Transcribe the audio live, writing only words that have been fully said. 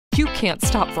You can't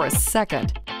stop for a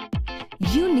second.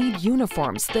 You need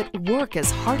uniforms that work as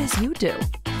hard as you do,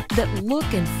 that look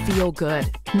and feel good,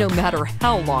 no matter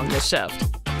how long the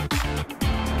shift.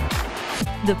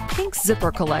 The Pink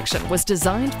Zipper collection was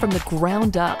designed from the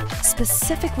ground up,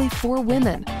 specifically for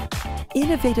women.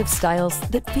 Innovative styles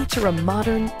that feature a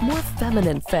modern, more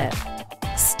feminine fit.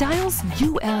 Styles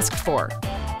you asked for.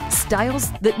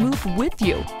 Styles that move with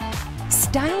you.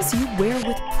 Styles you wear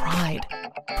with pride.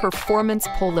 Performance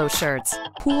polo shirts,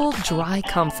 cool, dry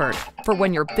comfort for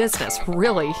when your business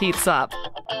really heats up.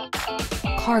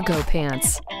 Cargo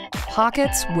pants,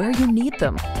 pockets where you need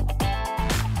them.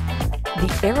 The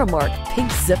Aramark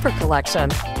Pink Zipper collection.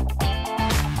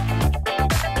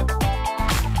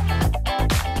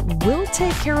 We'll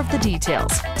take care of the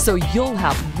details, so you'll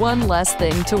have one less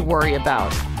thing to worry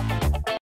about.